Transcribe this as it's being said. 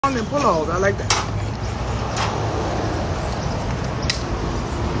And pull off. I like that.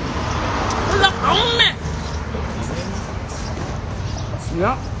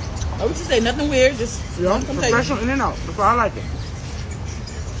 Yeah. I would just say nothing weird, just professional in and out. That's why I like it.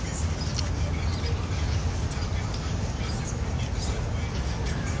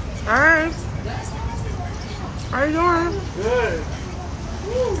 Hey. How you doing? Good.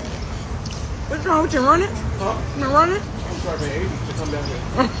 What's wrong with you? Running? Huh? You been running? I'm starting at 80 to come down here.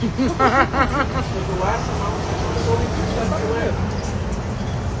 Because the last time I was only 2 steps away.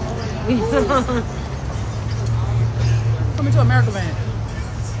 coming to America van.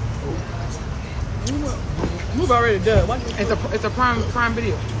 Move already done. It's a prime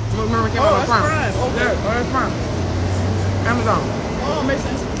video. Remember it came out on Prime. Prime. Okay. Yeah, that's Prime. Amazon. Oh, makes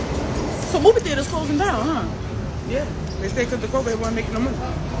sense. So movie theaters closing down, huh? Yeah. They say because the COVID, they weren't making no money.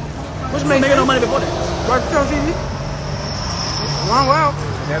 Which making no money before that? Watch the TV. Long well.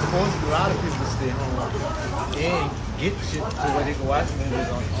 And that's forced a lot of people to stay home and get shit to where they can watch movies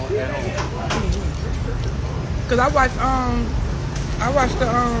at home. Cause I watched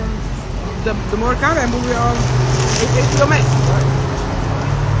the Mortal Kombat movie on HBO Max.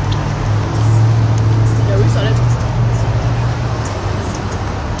 Yeah, we saw that.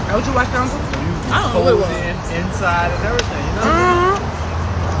 How would you watch that? I don't know what it was. Inside and everything, you know?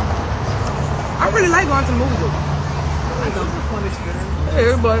 I really like going to the movies though. I know it's a fun experience.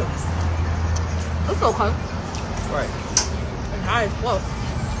 Yeah, but It's okay. Right. And high as fuck.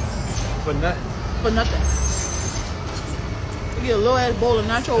 For nothing. For nothing. You get a little ass bowl of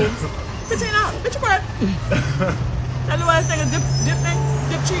nachos. $15. Bitch, you right. That little ass thing of dip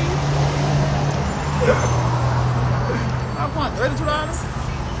cheese. I want $32.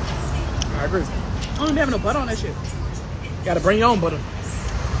 I agree. I don't even have no butter on that shit. Gotta bring your own butter.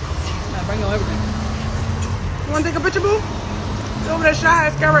 Gotta bring on everything. You wanna take a picture, boo? Get over that shy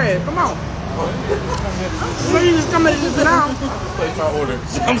ass carrot. Come on. So you just come in and just sit down. Place my order.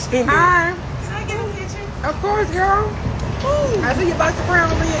 I'm sitting there. Hi. Can I get a picture? Of course, girl. Ooh. I see your box of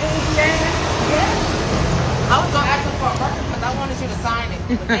crowns in your ass. Yeah. I was gonna ask him for a marker because I wanted you to sign it.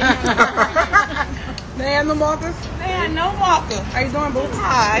 But They have no markers. they had no marker. How you doing, boo?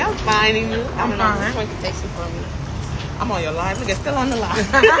 Hi, I'm fine, and you? I'm fine. Which one can take you from me? I'm on your live. Look, it's still on the live.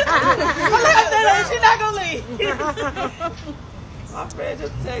 I'm She's not gonna leave. My friend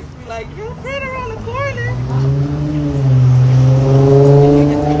just texted me like, you're right around the corner.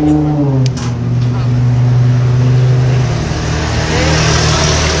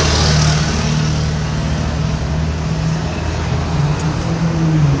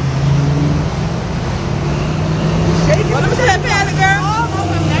 Well, let me see that palette, girl.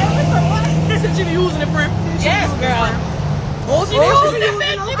 Since you be using it, friend. Yes, girl. Oh, she be using it.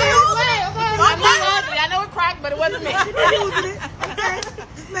 I know it cracked, but it wasn't me. using it. Okay.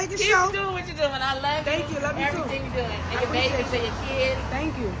 Just making Keep sure. doing what you're doing. I love Thank you. Love you too. everything you're doing. And your babies and your kids.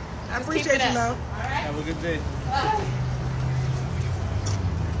 Thank you. I Just appreciate keep it you, up. love. Have a good day.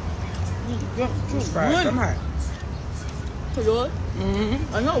 Right. I'm hot. For yours?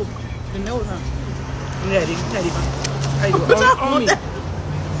 Mm-hmm. I know. You know it, huh? Yeah, they How you Bitch, I on want me? that.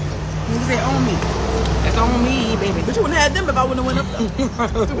 You say on me. That's on me, baby. But you wouldn't have had them if I wouldn't have went up there.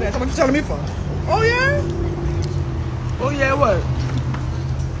 That's what you telling me for. Oh, yeah? Oh yeah, what?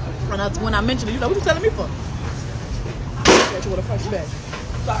 When I mentioned it, you like, what you telling me for? Got you with a fresh bag.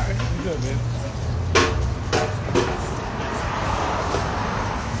 Sorry. You good, man?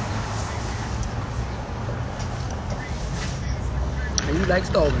 And you like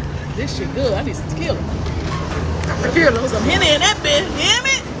stolen. This shit good. I need some tequila. Tequila. Put some Henny in that bitch. You hear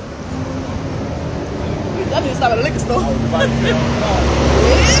me? I need to stop at a liquor store. I was about to get on the phone.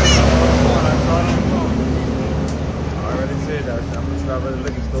 You hear me? I saw it on the phone. I already said that. I'm going to stop at the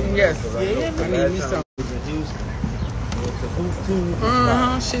liquor store. Yes. Because Yeah, I I need me last some. time I was in Houston. It was the food tube.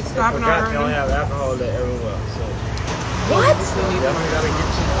 Shit I stopping forgot they don't already. have alcohol there everywhere. So What? definitely got to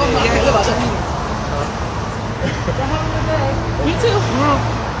get you. Oh, my God. About that. Me too. Oh.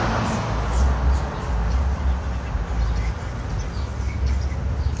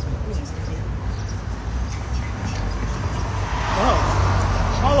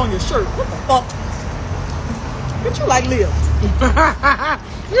 All on your shirt. What the fuck? Bitch, you like Lil.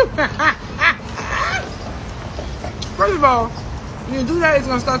 First of all, when you do that, it's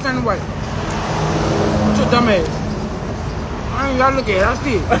gonna start turning white. What's your dumb ass? I ain't gotta look at it. I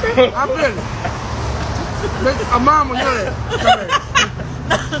see it. I feel it. Bitch, a mom will know that.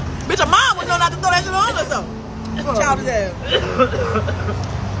 Bitch, a mom would know not to throw that shit on herself. Childish ass.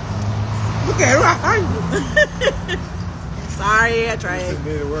 Look at it. Sorry, I tried. It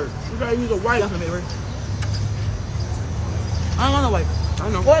made it work. You gotta use a white. Definitely made it work. I don't want no white. I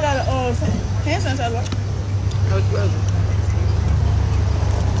know. What are the hand sanitizer? That's pleasant.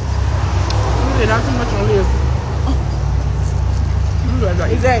 Not too much on this.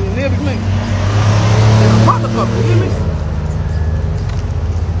 Exactly. Live be clean. Motherfucker, you hear me?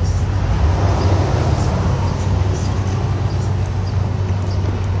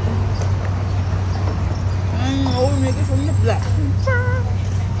 Old nigga from the block.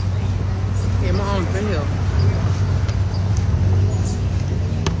 Yeah, my arm's been here.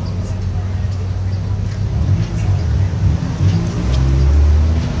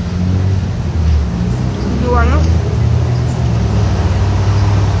 You are now?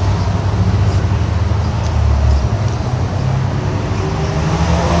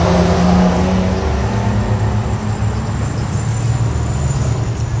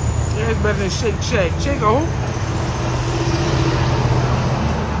 Yeah, it's better than Shake Shack. Shake a who?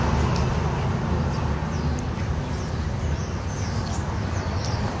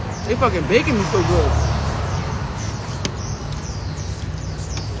 They fucking baking me so good.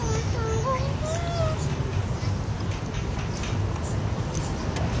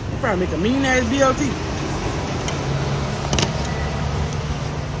 You probably make a mean ass BLT.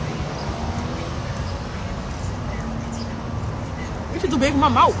 You should do big in my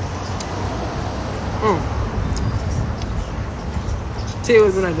mouth.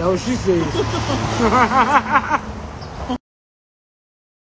 Taylor's been like, oh, she said.